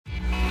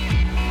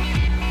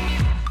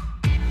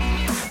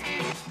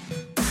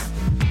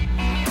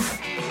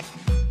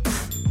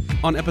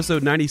On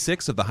episode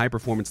 96 of the High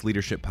Performance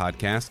Leadership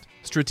Podcast,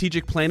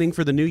 strategic planning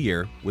for the new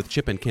year with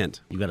Chip and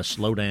Kent. You've got to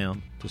slow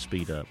down to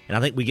speed up. And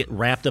I think we get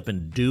wrapped up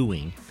in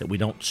doing that we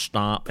don't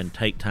stop and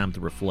take time to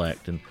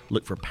reflect and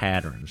look for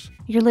patterns.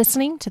 You're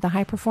listening to the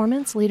High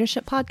Performance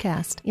Leadership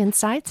Podcast,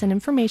 insights and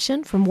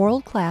information from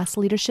world-class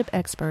leadership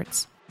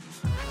experts.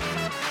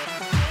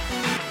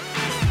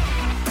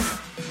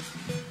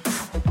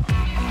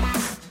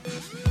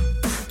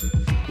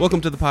 Welcome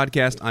to the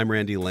podcast. I'm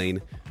Randy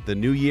Lane. The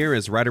new year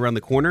is right around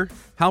the corner.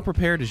 How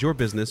prepared is your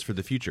business for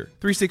the future?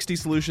 360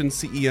 Solutions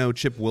CEO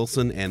Chip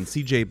Wilson and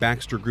CJ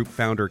Baxter Group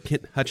founder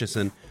Kent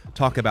Hutchison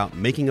talk about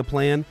making a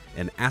plan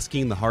and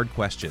asking the hard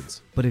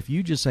questions. But if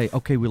you just say,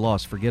 okay, we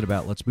lost, forget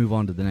about it, let's move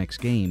on to the next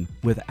game,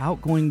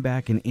 without going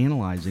back and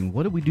analyzing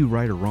what did we do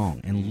right or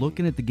wrong, and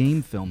looking at the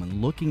game film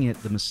and looking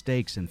at the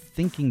mistakes and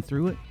thinking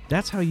through it,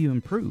 that's how you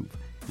improve.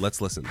 Let's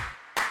listen.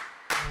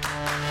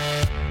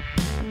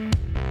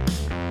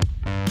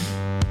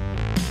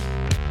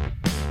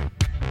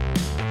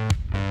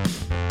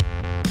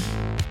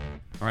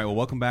 All right, well,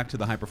 welcome back to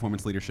the High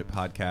Performance Leadership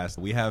Podcast.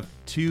 We have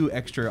two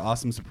extra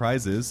awesome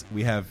surprises.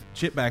 We have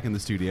Chip back in the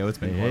studio. It's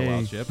been quite a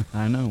while, Chip.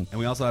 I know. And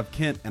we also have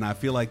Kent, and I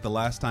feel like the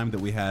last time that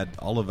we had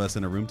all of us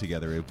in a room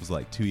together, it was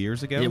like 2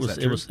 years ago. It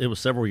was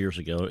several years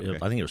ago. Okay.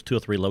 I think it was 2 or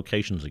 3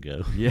 locations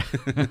ago. Yeah.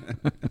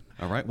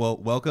 All right, well,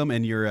 welcome,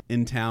 and you're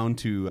in town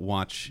to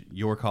watch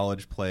your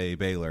college play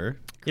Baylor.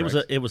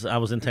 Correct? I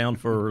was in town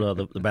for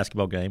the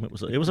basketball game. It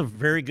was a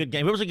very good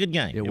game. It was a good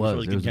game. It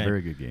was a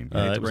very good game.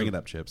 I had to bring it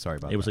up, Chip. Sorry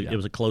about that. It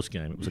was a close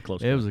game. It was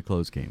a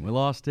close game. We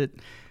lost it.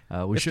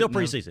 It's still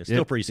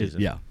preseason.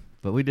 Yeah,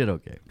 but we did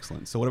okay.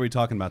 Excellent. So what are we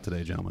talking about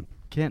today, gentlemen?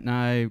 Kent and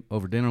I,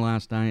 over dinner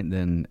last night, and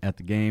then at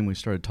the game, we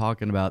started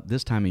talking about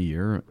this time of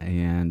year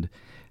and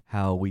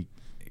how we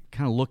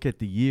kind of look at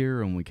the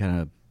year and we kind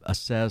of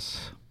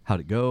assess how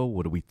to go,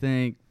 what do we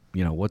think,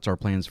 what's our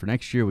plans for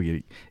next year? We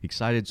get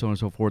excited, so on and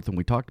so forth. And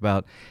we talked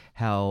about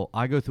how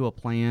I go through a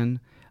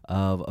plan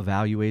of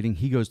evaluating.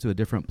 He goes through a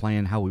different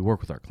plan, how we work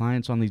with our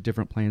clients on these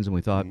different plans. And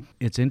we thought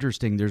it's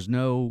interesting. There's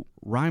no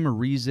rhyme or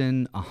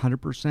reason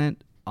 100%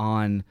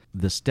 on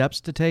the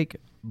steps to take,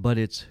 but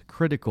it's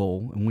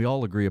critical, and we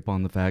all agree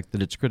upon the fact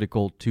that it's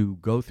critical to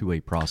go through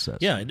a process.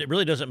 Yeah, it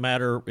really doesn't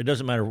matter. It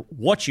doesn't matter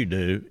what you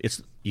do.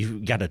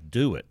 You've got to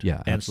do it.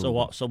 Yeah, and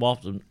absolutely. so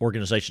often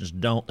organizations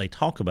they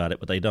talk about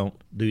it, but they don't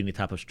do any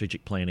type of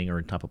strategic planning or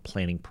any type of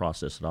planning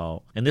process at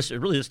all. And this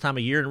time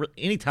of year, and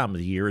any time of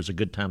the year, is a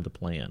good time to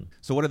plan.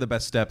 So what are the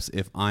best steps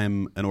if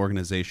I'm an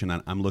organization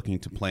and I'm looking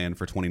to plan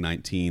for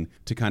 2019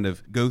 to kind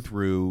of go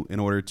through in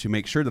order to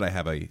make sure that I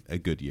have a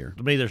good year?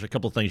 To me, there's a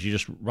couple of things you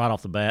just right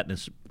off the bat,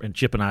 and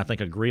Chip and I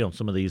think agree on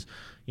some of these.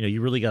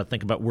 You really got to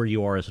think about where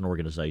you are as an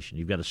organization.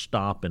 You've got to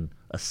stop and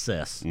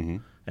assess. Mm-hmm.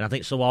 And I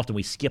think so often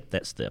we skip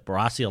that step, or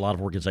I see a lot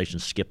of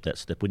organizations skip that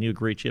step. Wouldn't you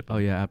agree, Chip? Oh,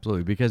 yeah,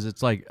 absolutely. Because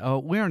it's like,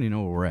 we already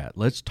know where we're at.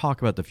 Let's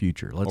talk about the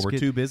future. We're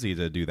too busy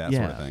to do that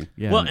sort of thing.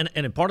 Yeah. Well,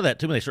 and part of that,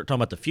 too, when they start talking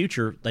about the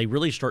future, they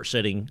really start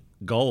setting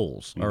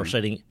goals or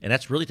setting, and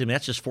that's really, to me,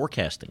 that's just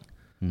forecasting.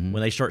 Mm-hmm.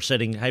 When they start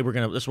setting, hey,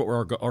 this is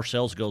what our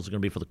sales goals are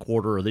going to be for the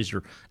quarter, or these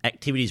are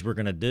activities we're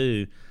going to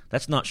do,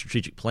 that's not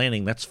strategic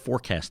planning, that's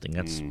forecasting.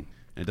 That's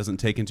It doesn't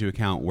take into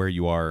account where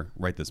you are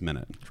right this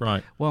minute. That's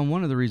right. Well, and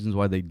one of the reasons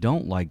why they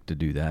don't like to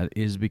do that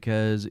is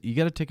because you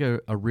got to take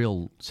a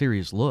real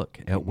serious look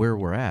at where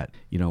we're at,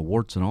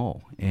 warts and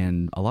all.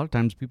 And a lot of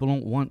times people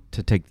don't want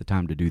to take the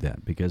time to do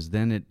that because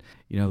then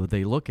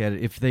they look at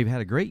it. If they've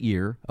had a great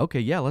year, okay,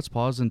 yeah, let's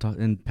pause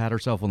and pat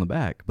ourselves on the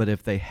back. But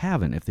if they've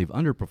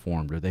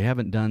underperformed or they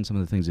haven't done some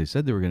of the things they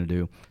said they were going to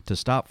do, to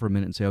stop for a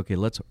minute and say, okay,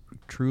 let's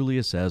truly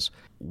assess,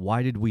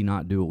 why did we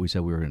not do what we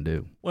said we were going to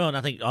do? Well, and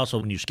I think also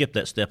when you skip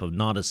that step of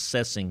not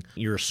assessing,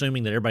 you're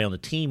assuming that everybody on the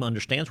team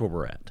understands where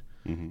we're at.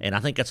 Mm-hmm. And I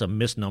think that's a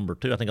misnomer,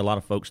 too. I think a lot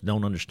of folks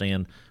don't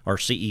understand, our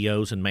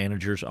CEOs and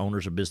managers,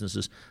 owners of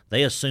businesses,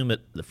 they assume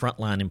that the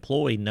frontline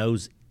employee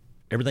knows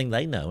everything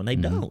they know, and they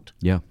don't.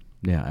 Yeah.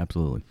 Yeah,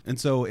 absolutely. And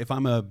so if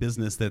I'm a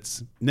business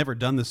that's never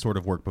done this sort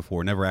of work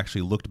before, never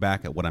actually looked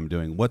back at what I'm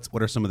doing, what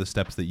are some of the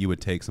steps that you would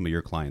take some of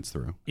your clients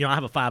through? I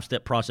have a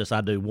 5-step process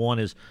I do. One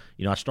is,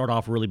 I start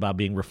off really by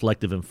being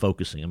reflective and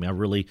focusing. I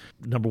really,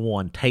 number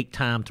one, take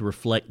time to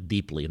reflect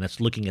deeply, and that's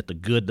looking at the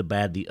good, the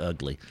bad, the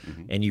ugly.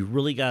 Mm-hmm. And you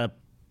really got to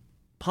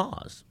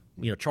pause.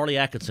 Charlie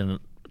Atkinson,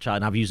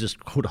 and I've used this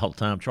quote all the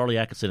time. Charlie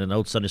Atkinson, an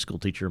old Sunday school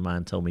teacher of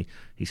mine, told me,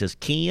 he says,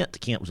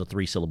 Kent was a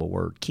 3-syllable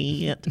word.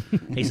 Kent.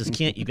 He says,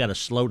 Kent, you've got to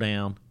slow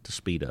down to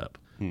speed up.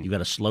 You've got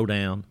to slow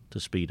down to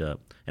speed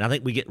up. And I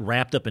think we get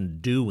wrapped up in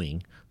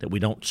doing that we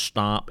don't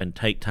stop and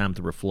take time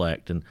to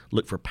reflect and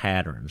look for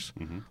patterns,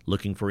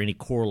 looking for any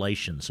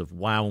correlations of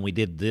why when we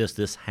did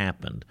this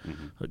happened,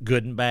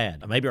 good and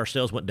bad. Maybe our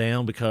sales went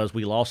down because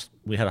we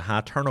had a high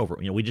turnover.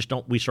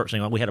 We start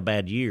saying, we had a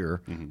bad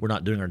year, we're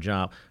not doing our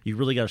job. You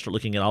really got to start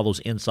looking at all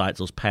those insights,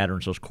 those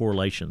patterns, those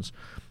correlations.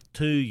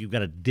 2, you've got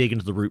to dig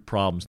into the root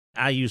problems.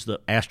 I use the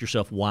ask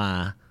yourself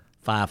why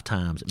 5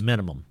 times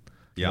minimum.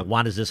 Yeah.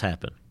 Why does this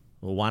happen?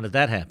 Well, why did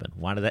that happen?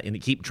 Why did that? And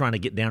keep trying to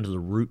get down to the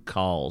root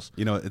cause.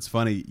 You know, it's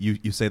funny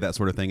you say that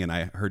sort of thing, and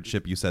I heard,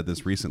 Chip, you said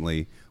this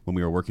recently when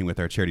we were working with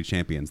our charity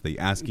champions. The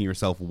asking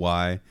yourself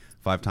why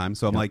 5 times.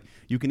 So I'm like,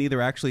 you can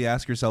either actually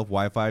ask yourself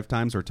why 5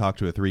 times or talk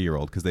to a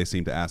 3-year-old, because they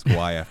seem to ask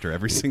why after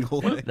every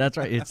single day. That's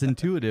right. It's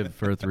intuitive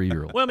for a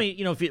 3-year-old. Well, I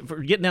mean,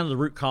 for getting down to the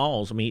root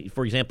cause, I mean,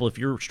 for example, if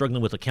you're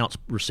struggling with accounts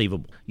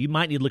receivable, you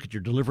might need to look at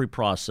your delivery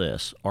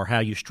process or how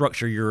you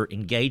structure your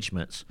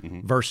engagements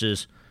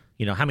versus,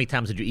 how many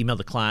times did you email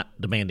the client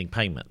demanding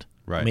payment?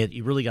 Right. I mean,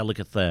 you really got to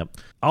look at that.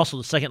 Also,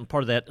 the second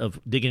part of that,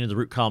 of digging into the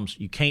root causes,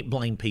 you can't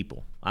blame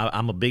people.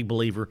 I'm a big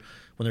believer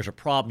when there's a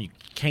problem, you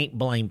can't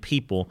blame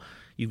people.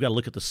 You've got to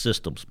look at the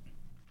systems.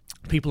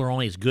 People are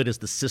only as good as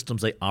the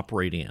systems they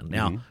operate in.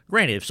 Now,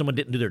 granted, if someone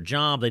didn't do their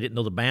job, they didn't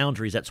know the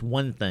boundaries, that's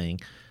one thing.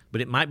 But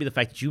it might be the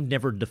fact that you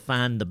never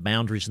defined the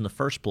boundaries in the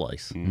first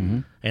place.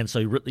 And so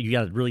you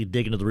got to really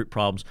dig into the root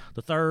problems.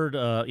 The third,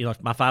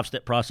 my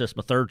 5-step process,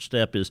 my third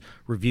step is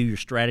review your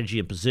strategy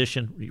and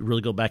position. You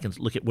really go back and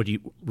look at what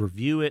you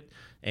review it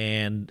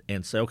and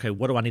say, okay,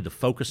 what do I need to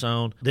focus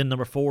on? Then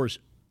number 4 is,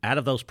 out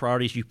of those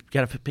priorities, you've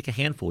got to pick a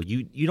handful.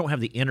 You don't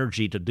have the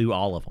energy to do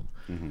all of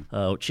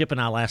them. Chip and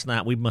I last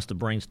night, we must have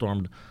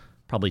brainstormed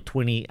probably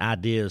 20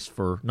 ideas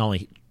for not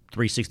only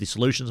 360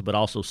 Solutions, but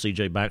also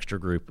CJ Baxter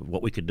Group of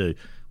what we could do.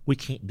 We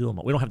can't do them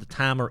all. We don't have the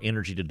time or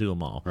energy to do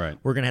them all. Right.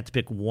 We're going to have to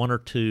pick 1 or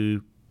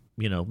 2,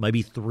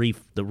 maybe 3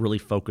 to really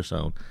focus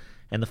on.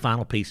 And the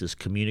final piece is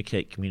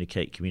communicate.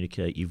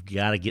 You've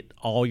got to get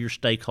all your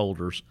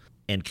stakeholders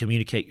and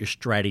communicate your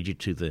strategy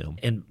to them.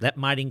 And that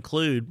might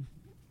include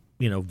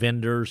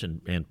vendors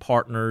and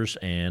partners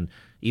and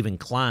even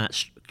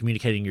clients,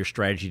 communicating your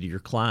strategy to your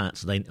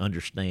clients so they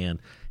understand.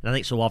 And I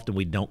think so often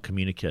we don't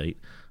communicate.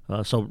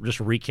 So just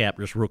to recap,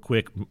 just real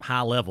quick,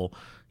 high level,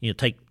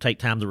 take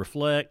time to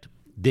reflect,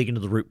 dig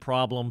into the root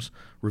problems,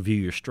 review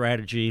your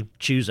strategy,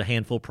 choose a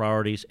handful of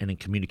priorities, and then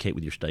communicate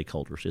with your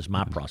stakeholders is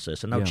my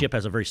process. And I know Chip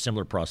has a very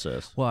similar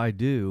process. Well, I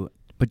do,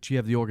 but you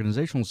have the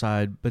organizational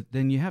side, but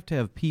then you have to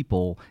have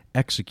people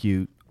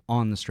execute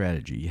on the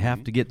strategy. You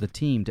have to get the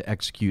team to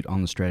execute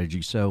on the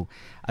strategy. So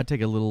I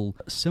take a little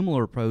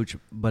similar approach,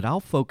 but I'll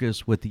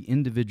focus with the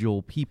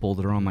individual people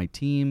that are on my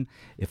team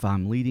if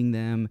I'm leading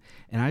them,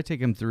 and I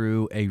take them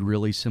through a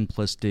really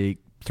simplistic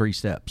 3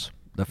 steps.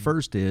 The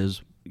first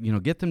is,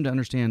 get them to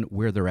understand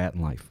where they're at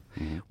in life.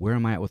 Where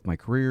am I at with my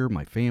career,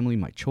 my family,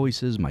 my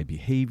choices, my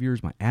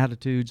behaviors, my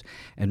attitudes,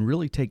 and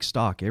really take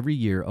stock every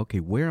year. Okay,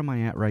 where am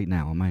I at right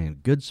now? Am I in a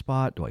good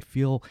spot? Do I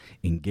feel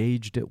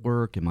engaged at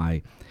work?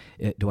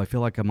 Do I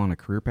feel like I'm on a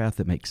career path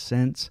that makes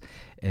sense?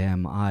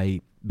 Am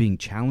I being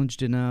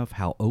challenged enough?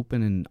 How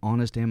open and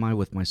honest am I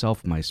with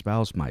myself, my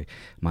spouse,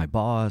 my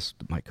boss,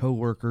 my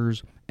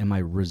coworkers? Am I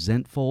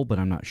resentful but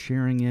I'm not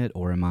sharing it?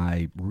 Or am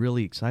I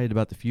really excited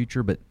about the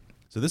future but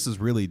So this is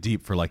really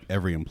deep for like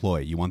every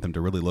employee. You want them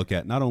to really look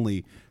at not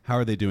only how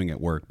are they doing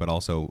at work, but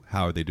also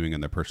how are they doing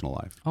in their personal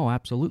life. Oh,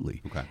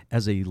 absolutely. Okay.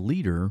 As a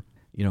leader,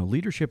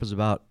 leadership is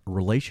about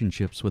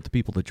relationships with the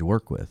people that you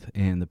work with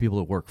and the people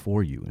that work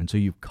for you. And so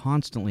you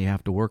constantly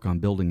have to work on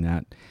building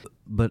that.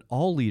 But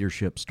all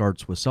leadership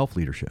starts with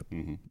self-leadership.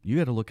 You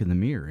got to look in the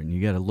mirror and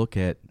you got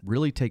to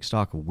really take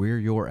stock of where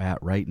you're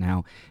at right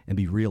now and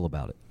be real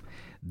about it.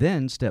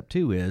 Then step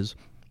 2 is,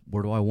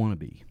 where do I want to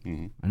be?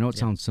 I know it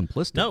sounds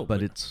simplistic,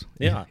 but it's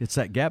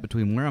that gap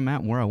between where I'm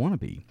at and where I want to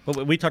be.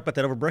 Well, we talked about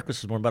that over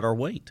breakfast this morning about our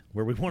weight,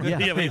 where we want to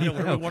be. Where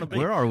we want to be.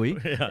 Where are we?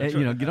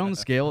 Get on the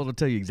scale. It'll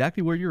tell you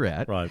exactly where you're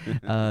at. Right.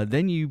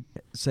 Then you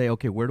say,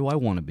 okay, where do I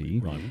want to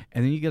be? Right.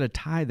 And then you got to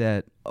tie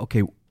that.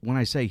 Okay, when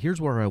I say here's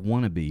where I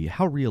want to be,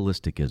 how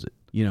realistic is it?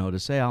 To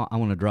say I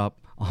want to drop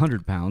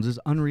 100 pounds is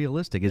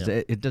unrealistic.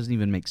 It doesn't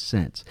even make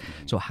sense.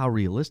 So how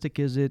realistic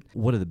is it?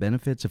 What are the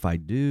benefits if I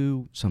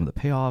do? Some of the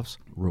payoffs,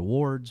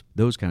 rewards,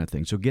 those kind of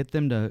things. So get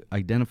them to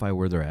identify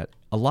where they're at.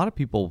 A lot of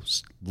people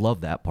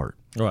love that part.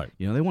 Right.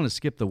 They want to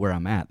skip the where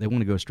I'm at. They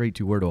want to go straight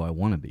to where do I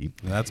want to be.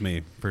 That's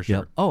me, for sure.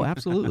 Yep. Oh,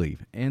 absolutely.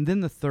 And then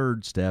the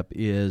third step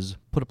is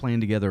put a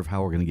plan together of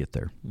how we're going to get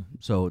there.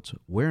 So it's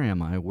where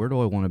am I? Where do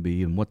I want to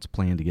be? And what's the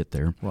plan to get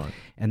there? Right.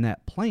 And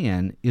that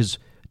plan is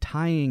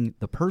tying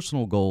the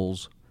personal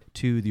goals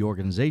to the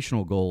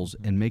organizational goals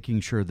and making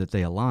sure that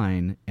they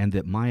align and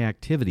that my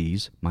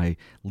activities, my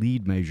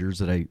lead measures,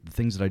 the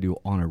things that I do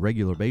on a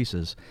regular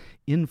basis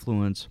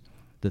influence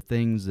the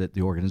things that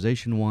the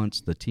organization wants,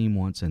 the team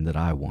wants, and that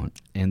I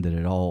want, and that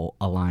it all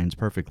aligns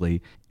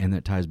perfectly. And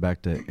that ties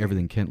back to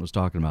everything Kent was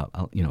talking about.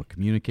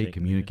 Communicate.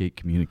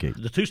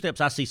 The 2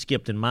 steps I see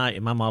skipped in my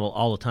model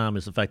all the time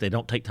is the fact they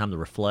don't take time to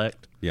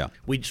reflect. Yeah.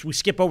 We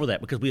skip over that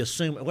because we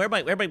assume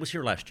everybody was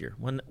here last year.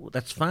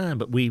 That's fine,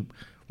 but we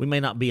may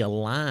not be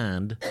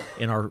aligned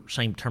in our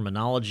same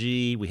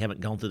terminology. We haven't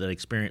gone through that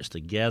experience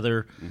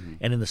together.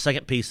 And then the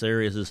second piece there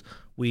is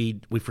we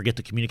forget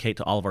to communicate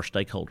to all of our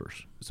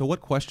stakeholders. So what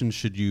questions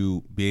should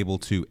you be able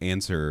to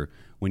answer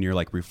when you're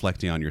like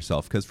reflecting on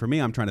yourself? Because for me,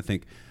 I'm trying to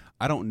think,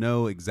 I don't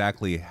know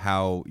exactly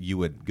how you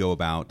would go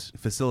about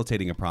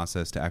facilitating a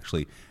process to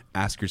actually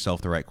ask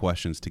yourself the right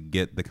questions to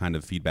get the kind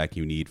of feedback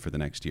you need for the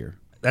next year.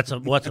 That's a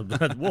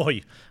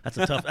boy. That's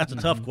a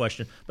tough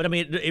question. But I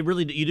mean, it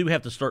really, you do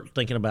have to start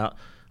thinking about.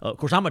 Of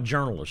course, I'm a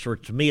journalist, so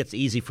to me, it's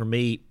easy for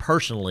me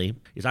personally.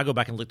 Is I go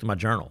back and look to my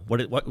journal.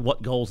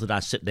 What goals did I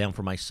set down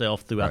for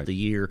myself throughout the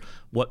year?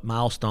 What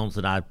milestones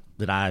did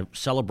I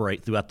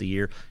celebrate throughout the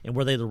year, and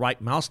were they the right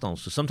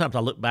milestones? So sometimes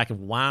I look back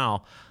and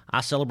wow,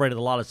 I celebrated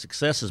a lot of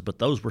successes, but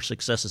those were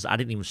successes I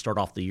didn't even start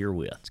off the year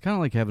with. It's kind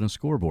of like having a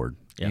scoreboard.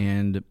 Yeah.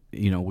 And,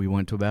 we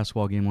went to a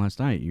basketball game last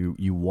night.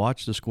 You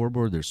watch the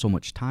scoreboard. There's so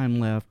much time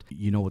left.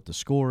 You know what the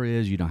score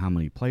is. You know how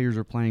many players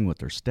are playing, what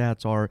their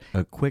stats are.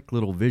 A quick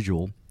little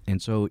visual. And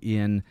so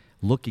in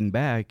looking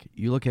back,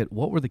 you look at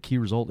what were the key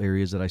result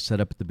areas that I set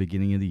up at the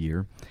beginning of the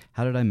year.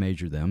 How did I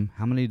measure them?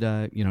 How many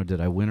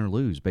did I win or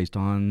lose based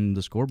on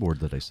the scoreboard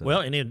that I set Well,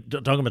 up? and then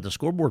talking about the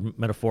scoreboard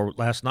metaphor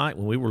last night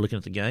when we were looking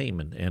at the game,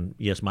 and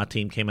yes, my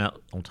team came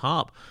out on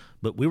top,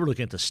 but we were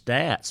looking at the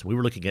stats. We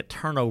were looking at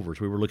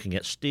turnovers. We were looking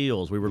at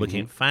steals. We were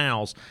looking at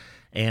fouls.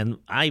 And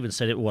I even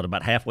said it,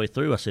 about halfway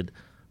through, I said,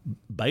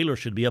 Baylor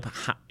should be up,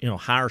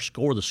 higher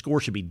score. The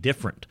score should be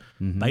different.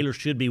 Baylor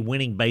should be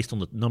winning based on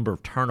the number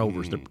of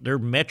turnovers. Their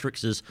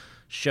metrics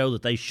show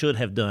that they should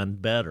have done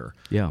better.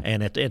 Yeah.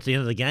 And at the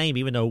end of the game,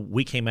 even though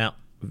we came out,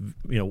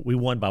 we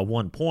won by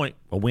 1 point.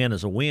 A win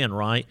is a win,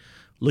 right?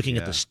 Looking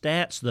at the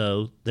stats,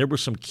 though, there were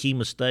some key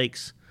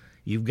mistakes.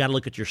 You've got to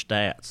look at your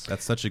stats.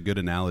 That's such a good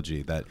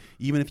analogy that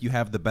even if you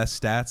have the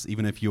best stats,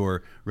 even if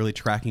you're really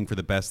tracking for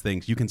the best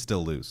things, you can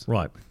still lose.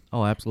 Right.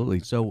 Oh, absolutely.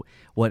 So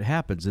what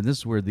happens, and this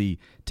is where the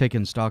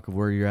taking stock of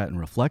where you're at and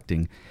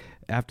reflecting,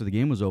 after the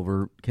game was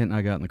over, Kent and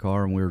I got in the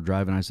car and we were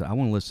driving. I said, I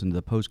want to listen to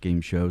the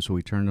post-game show. So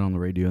we turned it on the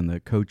radio and the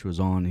coach was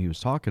on. And he was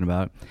talking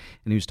about it,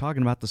 and he was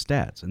talking about the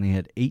stats. And they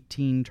had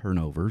 18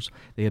 turnovers.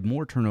 They had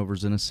more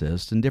turnovers than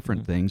assists and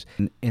different things.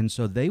 And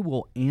so they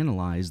will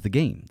analyze the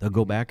game. They'll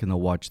go back and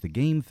they'll watch the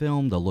game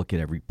film. They'll look at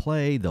every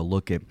play. They'll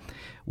look at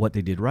what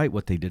they did right,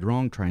 what they did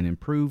wrong, try and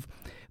improve.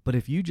 But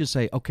if you just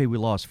say, okay, we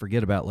lost,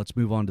 forget about it, let's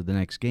move on to the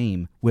next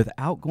game,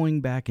 without going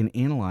back and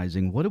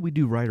analyzing what did we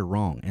do right or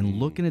wrong, and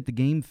looking at the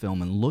game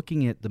film and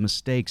looking at the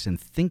mistakes and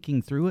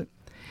thinking through it,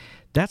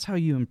 that's how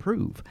you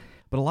improve.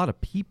 But a lot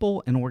of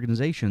people and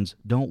organizations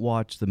don't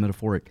watch the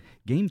metaphoric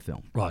game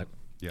film. Right.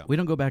 Yeah. We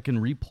don't go back and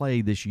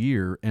replay this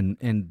year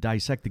and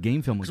dissect the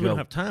game film. Because we don't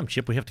have time,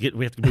 Chip. We have to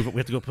move. We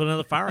have to go put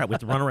another fire out. We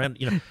have to run around.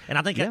 And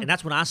I think, and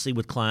that's what I see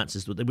with clients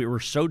is that we were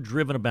so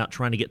driven about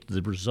trying to get to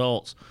the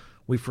results,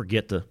 we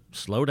forget to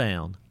slow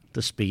down,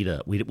 to speed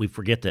up. We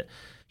forget that,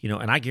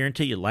 And I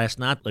guarantee you, last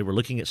night they were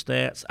looking at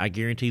stats. I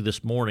guarantee you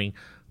this morning,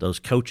 those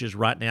coaches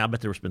right now, I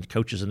bet there's been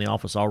coaches in the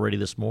office already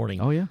this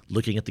morning. Oh yeah,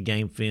 looking at the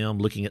game film,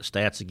 looking at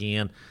stats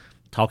again.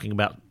 Talking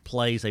about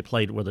plays they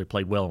played, whether they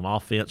played well on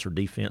offense or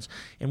defense.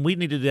 And we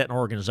need to do that in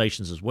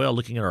organizations as well,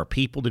 looking at our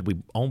people. Did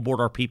we onboard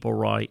our people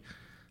right?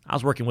 I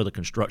was working with a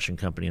construction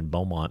company in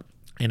Beaumont,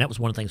 and that was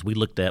one of the things we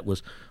looked at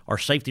was our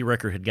safety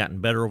record had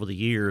gotten better over the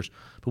years,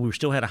 but we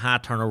still had a high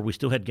turnover. We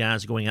still had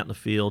guys going out in the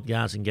field,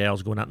 guys and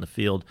gals going out in the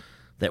field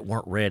that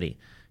weren't ready.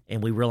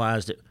 And we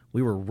realized that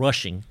we were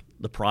rushing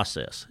the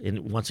process.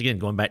 And once again,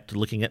 going back to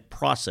looking at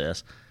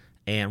process,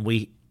 and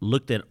we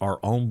looked at our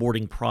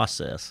onboarding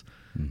process.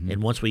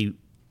 And once we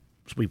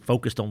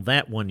focused on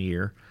that 1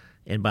 year,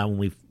 and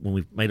when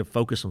we made a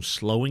focus on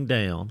slowing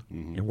down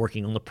and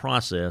working on the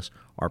process,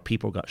 our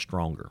people got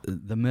stronger.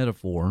 The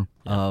metaphor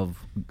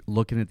of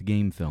looking at the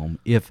game film,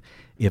 if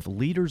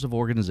leaders of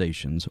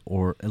organizations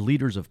or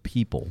leaders of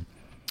people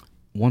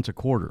once a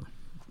quarter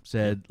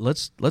said,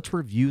 let's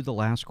review the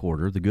last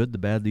quarter, the good, the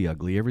bad, the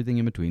ugly, everything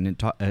in between,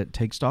 and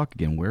take stock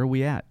again. Where are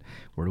we at?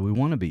 Where do we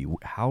want to be?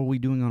 How are we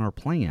doing on our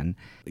plan?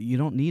 You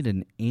don't need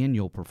an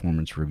annual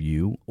performance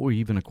review or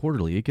even a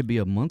quarterly. It could be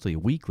a monthly, a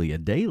weekly, a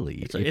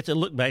daily. It's a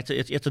look back.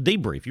 It's a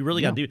debrief. You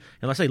really got to do,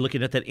 and like I say,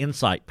 looking at that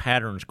insight,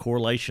 patterns,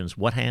 correlations,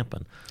 what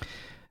happened.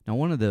 Now,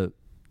 one of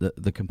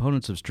the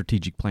components of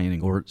strategic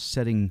planning or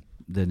setting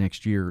the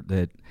next year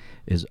that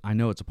is, I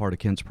know it's a part of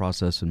Kent's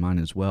process and mine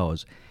as well,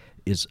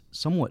 is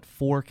somewhat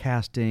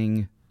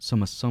forecasting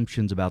some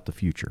assumptions about the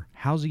future.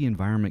 How's the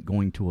environment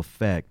going to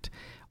affect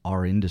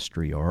our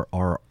industry or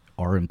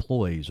our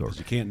employees? Or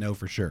you can't know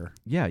for sure.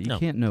 Yeah, you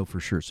can't know for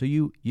sure. So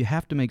you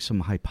have to make some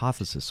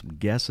hypothesis, some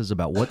guesses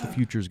about what the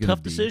future is going to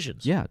be. Tough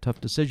decisions. Yeah,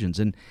 tough decisions.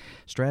 And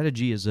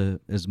strategy is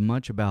as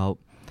much about,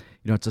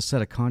 it's a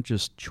set of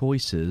conscious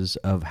choices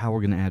of how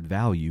we're going to add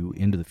value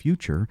into the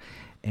future.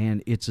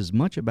 And it's as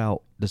much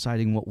about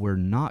deciding what we're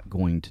not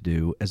going to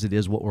do as it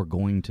is what we're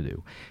going to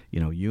do.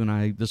 You and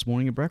I this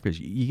morning at breakfast,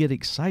 you get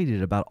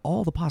excited about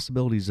all the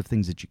possibilities of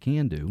things that you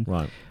can do.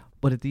 Right.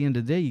 But at the end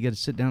of the day, you got to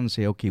sit down and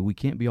say, okay, we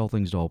can't be all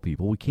things to all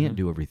people. We can't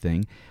do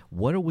everything.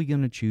 What are we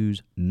going to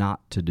choose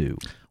not to do?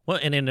 Well,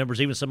 and then there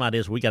was even some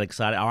ideas we got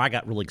excited, or I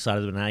got really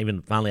excited, and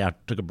I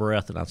took a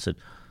breath and I said,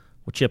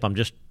 well, Chip,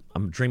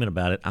 I'm dreaming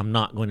about it. I'm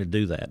not going to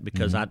do that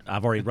because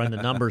I've already run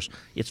the numbers.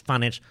 It's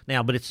financial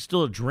now, but it's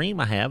still a dream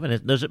I have, and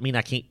it doesn't mean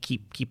I can't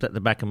keep that in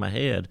the back of my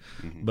head.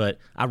 But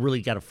I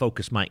really got to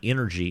focus my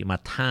energy, my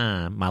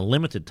time, my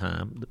limited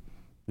time.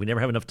 We never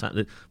have enough time.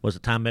 It was a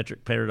time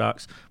metric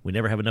paradox. We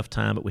never have enough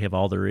time, but we have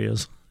all there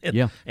is.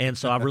 And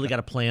so I've really got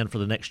a plan for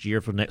the next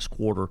year, for the next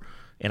quarter,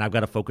 and I've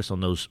got to focus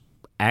on those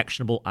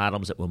actionable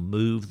items that will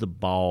move the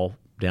ball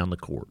down the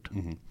court.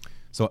 Mm-hmm.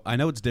 So I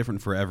know it's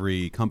different for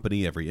every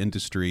company, every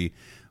industry,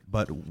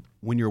 but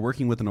when you're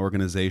working with an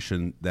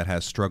organization that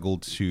has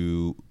struggled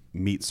to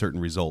meet certain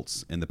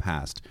results in the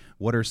past,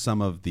 what are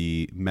some of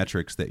the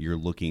metrics that you're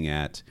looking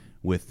at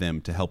with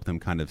them to help them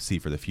kind of see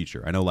for the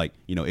future? I know, like,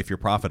 if you're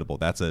profitable,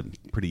 that's a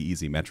pretty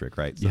easy metric,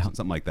 right? So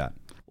something like that.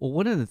 Well,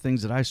 one of the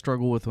things that I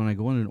struggle with when I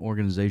go into an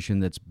organization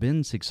that's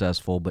been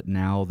successful, but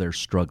now they're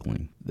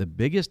struggling, the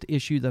biggest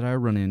issue that I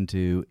run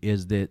into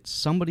is that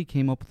somebody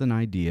came up with an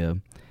idea,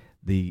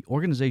 the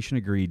organization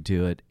agreed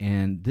to it,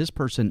 and this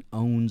person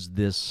owns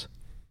this,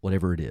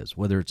 whatever it is,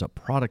 whether it's a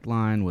product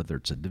line, whether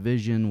it's a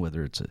division,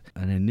 whether it's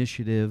an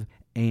initiative,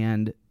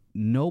 and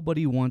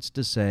nobody wants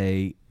to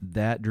say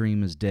that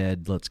dream is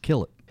dead, let's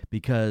kill it,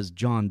 because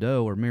John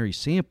Doe or Mary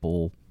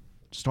Sample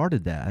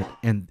started that,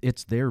 and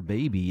it's their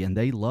baby, and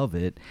they love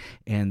it,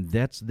 and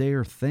that's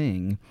their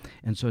thing.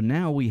 And so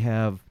now we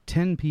have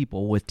 10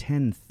 people with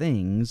 10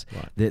 things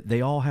that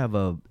they all have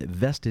a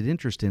vested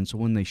interest in. So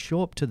when they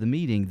show up to the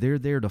meeting, they're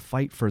there to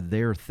fight for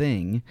their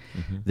thing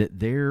that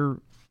they're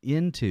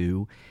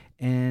into.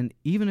 And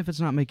even if it's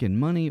not making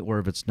money, or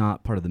if it's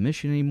not part of the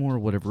mission anymore, or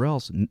whatever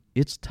else,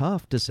 it's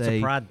tough to say. It's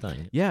a pride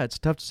thing. Yeah, it's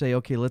tough to say,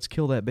 okay, let's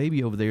kill that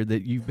baby over there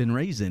that you've been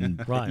raising,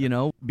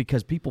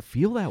 because people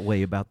feel that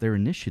way about their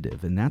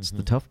initiative, and that's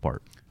the tough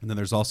part. And then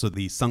there's also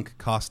the sunk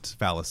cost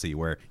fallacy,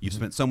 where you've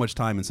spent so much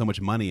time and so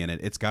much money in it,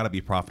 it's got to be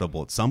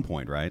profitable at some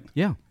point, right?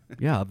 Yeah.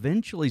 Yeah,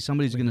 eventually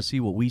somebody's going to see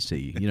what we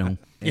see,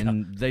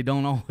 and they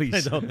don't always.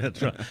 They don't, that's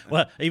right.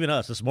 Well, even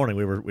us this morning,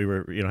 we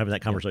were having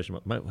that conversation.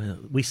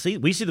 We see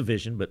the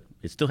vision, but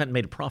it still hadn't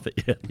made a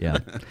profit yet. Yeah.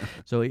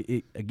 So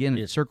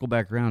circle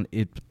back around.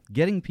 It's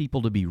getting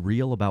people to be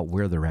real about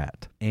where they're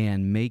at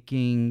and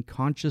making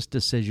conscious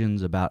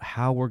decisions about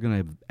how we're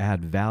going to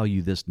add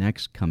value this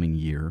next coming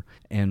year,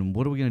 and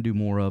what are we going to do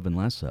more of and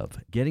less of.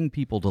 Getting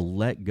people to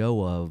let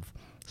go of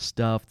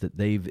stuff that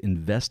they've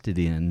invested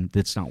in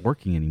that's not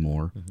working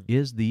anymore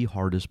is the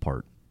hardest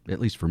part, at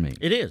least for me.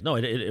 It is. No,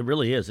 it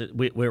really is.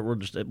 We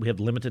have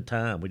limited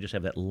time. We just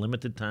have that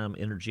limited time,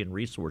 energy, and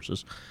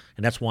resources,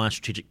 and that's why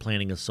strategic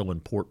planning is so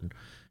important.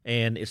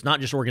 And it's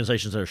not just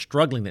organizations that are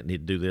struggling that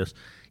need to do this.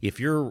 If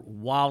you're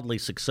wildly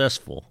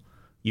successful,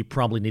 you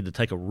probably need to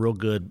take a real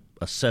good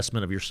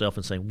assessment of yourself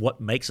and saying,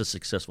 what makes us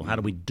successful? How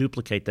do we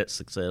duplicate that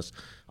success?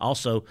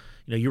 Also,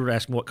 you were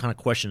asking what kind of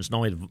questions, not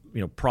only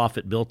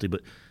profitability,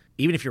 but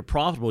even if you're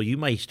profitable, you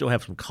may still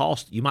have some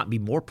cost. You might be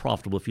more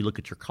profitable if you look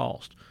at your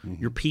cost.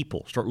 Your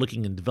people. Start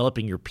looking and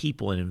developing your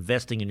people and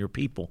investing in your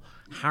people,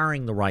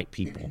 hiring the right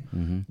people.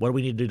 What do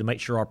we need to do to make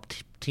sure our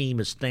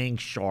team is staying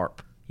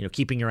sharp,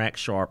 keeping your act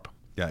sharp?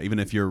 Yeah, even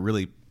if you're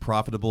really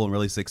profitable and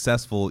really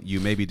successful, you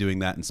may be doing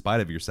that in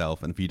spite of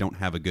yourself. And if you don't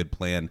have a good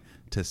plan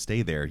to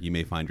stay there, you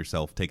may find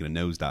yourself taking a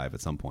nosedive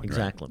at some point.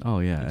 Exactly. Right? Oh,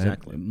 yeah.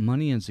 Exactly.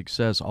 Money and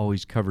success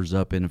always covers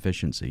up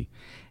inefficiency.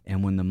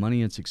 And when the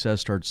money and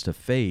success starts to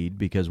fade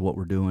because what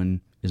we're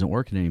doing isn't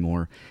working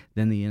anymore,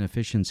 then the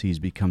inefficiencies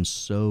become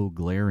so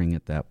glaring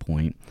at that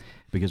point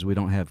because we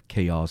don't have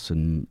chaos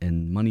and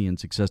money and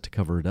success to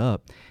cover it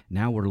up.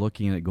 Now we're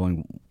looking at it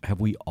going, have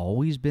we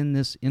always been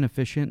this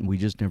inefficient and we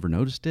just never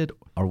noticed it?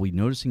 Are we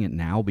noticing it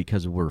now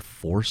because we're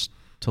forced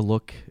to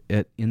look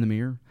in the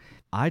mirror?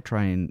 I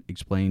try and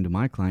explain to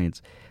my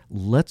clients,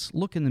 let's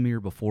look in the mirror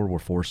before we're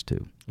forced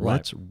to. Right.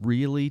 Let's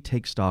really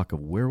take stock of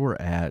where we're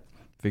at,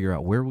 figure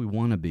out where we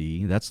want to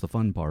be. That's the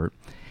fun part.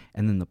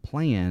 And then the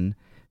plan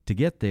to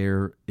get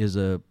there is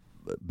a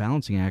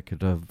balancing act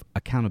of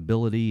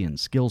accountability and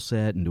skill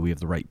set, and do we have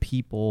the right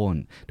people,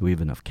 and do we have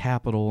enough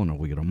capital, and are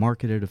we going to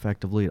market it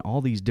effectively, and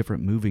all these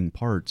different moving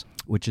parts,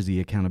 which is the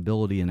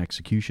accountability and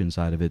execution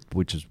side of it,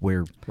 which is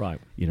where the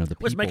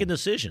people. It's making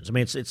decisions. I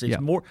mean, it's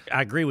more.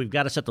 I agree. We've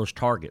got to set those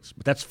targets,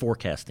 but that's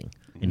forecasting,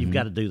 and you've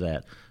got to do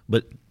that.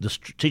 But the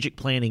strategic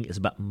planning is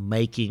about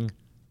making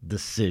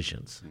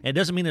decisions. And it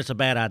doesn't mean it's a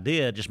bad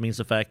idea. It just means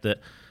the fact that,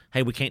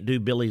 hey, we can't do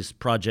Billy's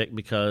project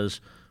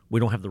because we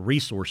don't have the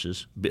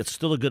resources. It's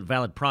still a good,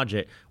 valid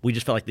project. We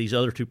just felt like these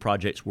other two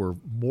projects were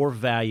more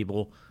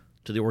valuable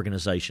to the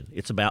organization.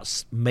 It's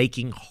about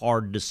making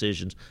hard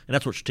decisions, and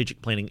that's what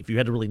strategic planning, if you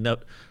had to really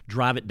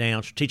drive it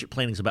down, strategic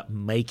planning is about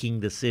making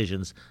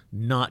decisions,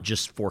 not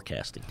just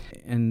forecasting.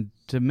 And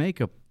to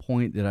make a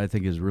point that I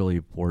think is really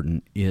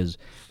important is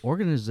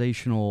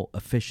organizational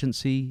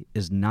efficiency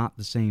is not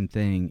the same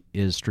thing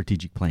as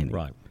strategic planning.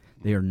 Right.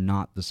 They are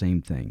not the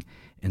same thing.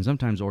 And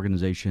sometimes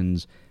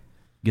organizations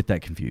get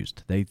that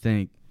confused. They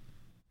think,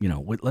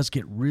 let's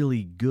get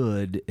really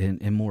good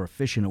and more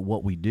efficient at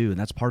what we do. And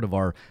that's part of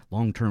our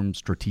long-term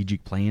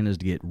strategic plan is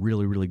to get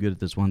really, really good at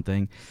this one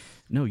thing.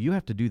 No, you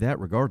have to do that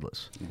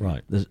regardless.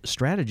 Right. The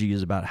strategy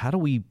is about how do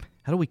we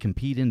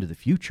compete into the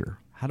future?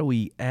 How do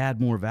we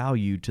add more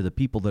value to the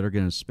people that are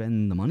going to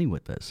spend the money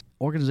with us?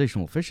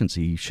 Organizational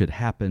efficiency should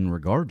happen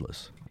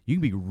regardless. you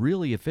can be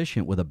really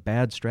efficient with a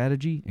bad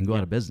strategy and go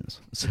out of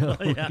business. So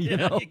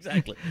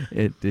exactly.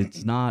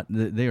 It's not,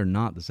 they are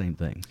not the same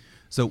thing.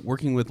 So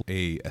working with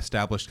a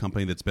established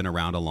company that's been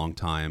around a long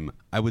time,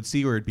 I would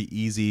see where it'd be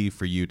easy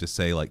for you to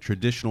say, like,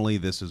 traditionally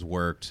this has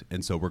worked,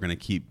 and so we're going to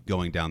keep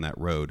going down that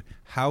road.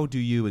 How do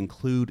you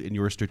include in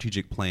your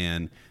strategic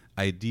plan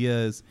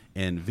ideas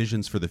and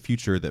visions for the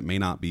future that may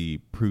not be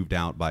proved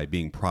out by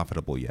being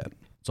profitable yet?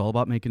 It's all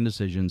about making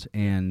decisions,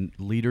 and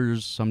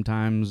leaders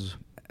sometimes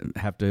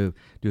have to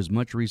do as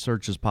much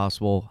research as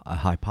possible, a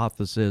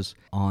hypothesis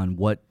on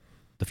what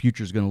the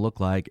future is going to look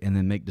like, and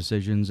then make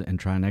decisions and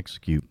try and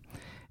execute.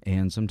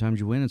 And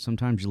sometimes you win and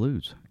sometimes you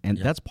lose. And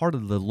that's part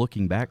of the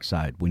looking back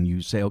side. When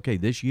you say, okay,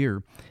 this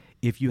year,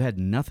 if you had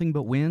nothing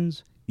but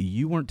wins,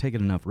 you weren't taking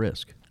enough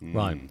risk.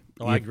 Right.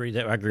 Oh, I agree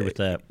with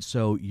that.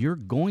 So you're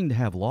going to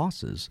have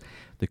losses.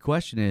 The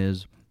question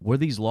is, were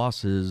these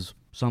losses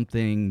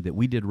something that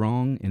we did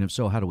wrong? And if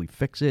so, how do we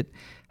fix it?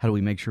 How do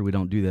we make sure we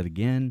don't do that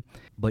again?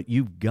 But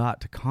you've got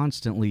to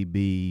constantly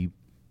be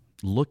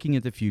looking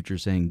at the future,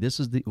 saying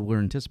we're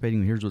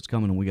anticipating, here's what's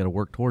coming, and we got to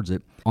work towards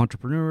it.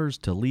 Entrepreneurs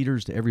to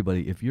leaders to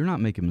everybody, if you're not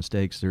making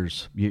mistakes,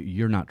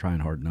 you're not trying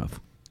hard enough.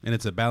 And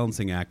it's a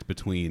balancing act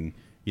between,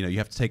 you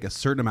have to take a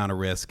certain amount of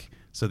risk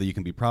so that you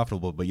can be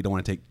profitable, but you don't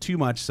want to take too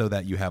much so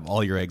that you have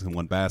all your eggs in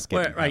one basket.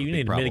 Well, right, you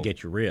need to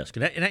mitigate your risk.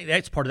 And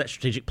that's part of that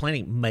strategic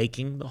planning,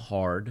 making the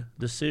hard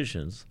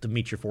decisions to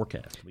meet your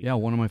forecast. Yeah,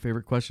 one of my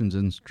favorite questions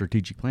in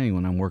strategic planning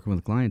when I'm working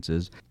with clients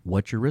is,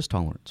 what's your risk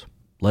tolerance?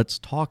 Let's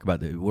talk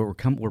about it. We're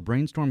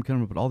brainstorming,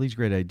 coming up with all these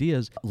great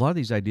ideas. A lot of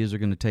these ideas are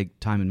going to take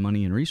time and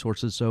money and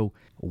resources. So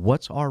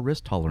what's our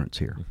risk tolerance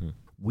here? Mm-hmm.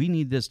 We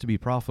need this to be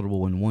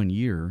profitable in 1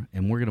 year,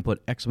 and we're going to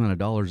put X amount of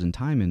dollars and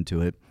time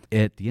into it.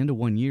 At the end of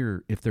 1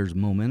 year, if there's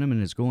momentum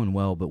and it's going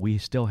well, but we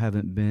still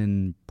haven't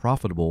been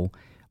profitable,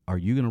 are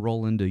you going to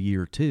roll into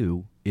year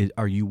 2?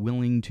 Are you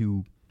willing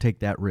to take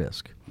that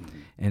risk? Mm-hmm.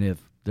 And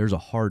if there's a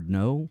hard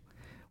no,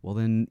 well,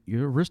 then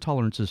your risk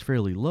tolerance is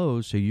fairly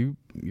low, so you're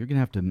going to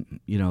have to,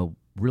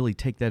 really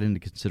take that into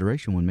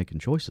consideration when making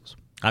choices.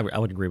 I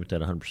would agree with that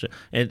 100%.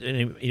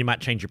 And you might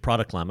change your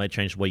product line, might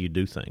change the way you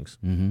do things.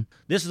 Mm-hmm.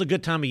 This is a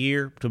good time of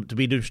year to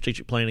be doing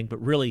strategic planning,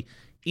 but really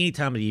any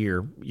time of the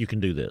year you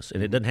can do this.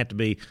 And it doesn't have to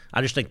be,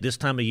 I just think this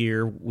time of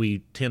year we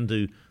tend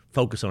to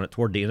focus on it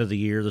toward the end of the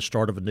year, the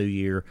start of a new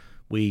year.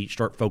 We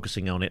start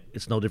focusing on it.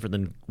 It's no different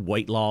than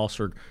weight loss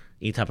or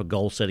any type of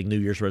goal setting, New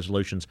Year's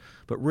resolutions.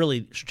 But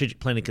really, strategic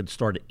planning can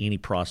start at any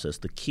process.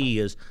 The key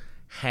is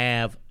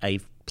have a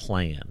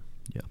plan.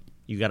 Yeah.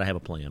 You got to have a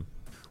plan.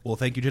 Well,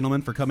 thank you,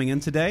 gentlemen, for coming in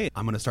today.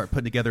 I'm going to start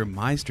putting together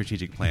my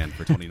strategic plan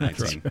for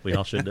 2019. We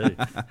all should do.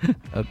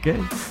 Okay.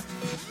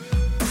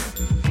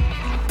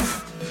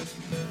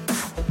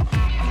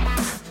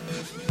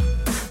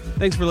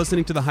 Thanks for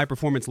listening to the High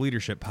Performance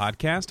Leadership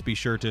Podcast. Be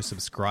sure to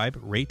subscribe,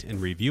 rate, and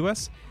review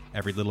us.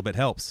 Every little bit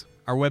helps.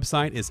 Our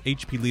website is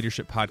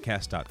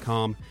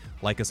hpleadershippodcast.com.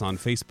 Like us on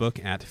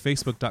Facebook at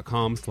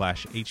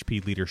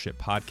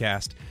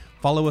facebook.com/hpleadershippodcast.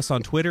 Follow us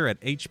on Twitter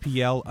at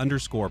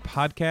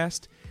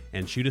HPL_podcast.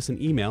 And shoot us an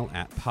email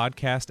at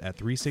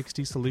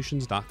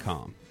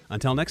podcast@360solutions.com.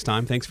 Until next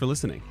time, thanks for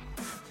listening.